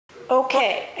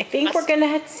Okay, I think we're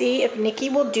gonna see if Nikki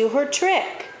will do her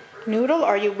trick. Noodle,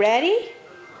 are you ready?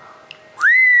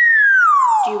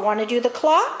 Do you want to do the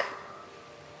clock?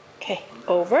 Okay,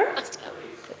 over.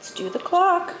 Let's do the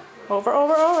clock. Over,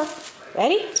 over, over.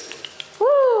 Ready?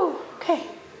 Woo! Okay.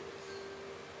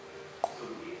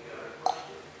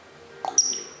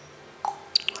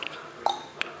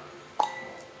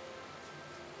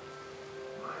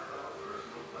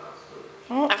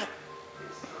 Oh.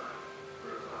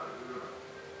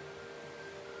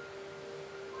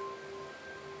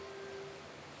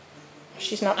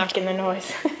 She's not making the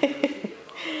noise.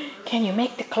 Can you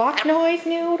make the clock noise,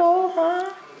 Noodle?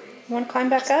 Huh? You want to climb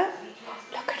back up?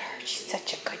 Look at her. She's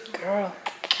such a good girl.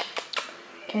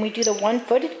 Can we do the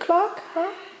one-footed clock?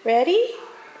 Huh? Ready?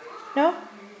 No?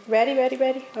 Ready, ready,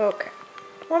 ready? Okay.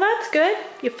 Well, that's good.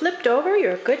 You flipped over.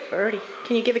 You're a good birdie.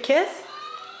 Can you give a kiss?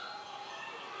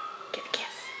 Give a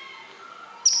kiss.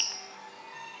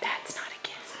 That's not a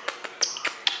kiss.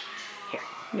 Here,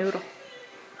 Noodle.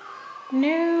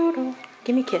 Noodle.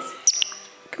 Give me a kiss.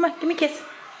 Come on, give me a kiss.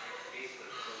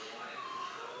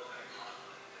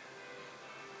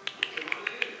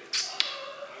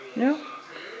 No?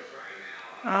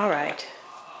 All right.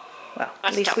 Well,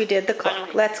 at least we did the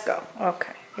clock. Let's go.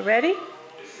 Okay. You ready?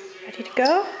 Ready to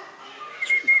go?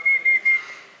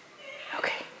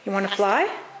 Okay. You want to fly?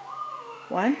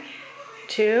 1,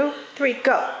 2, 3,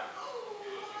 go.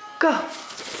 Go.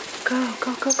 Go,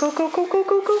 go, go, go, go, go, go,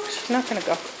 go, go. She's not going to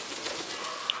go.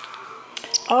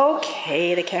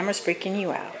 Okay, the camera's freaking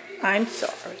you out. I'm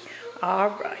sorry. All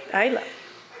right. I love you.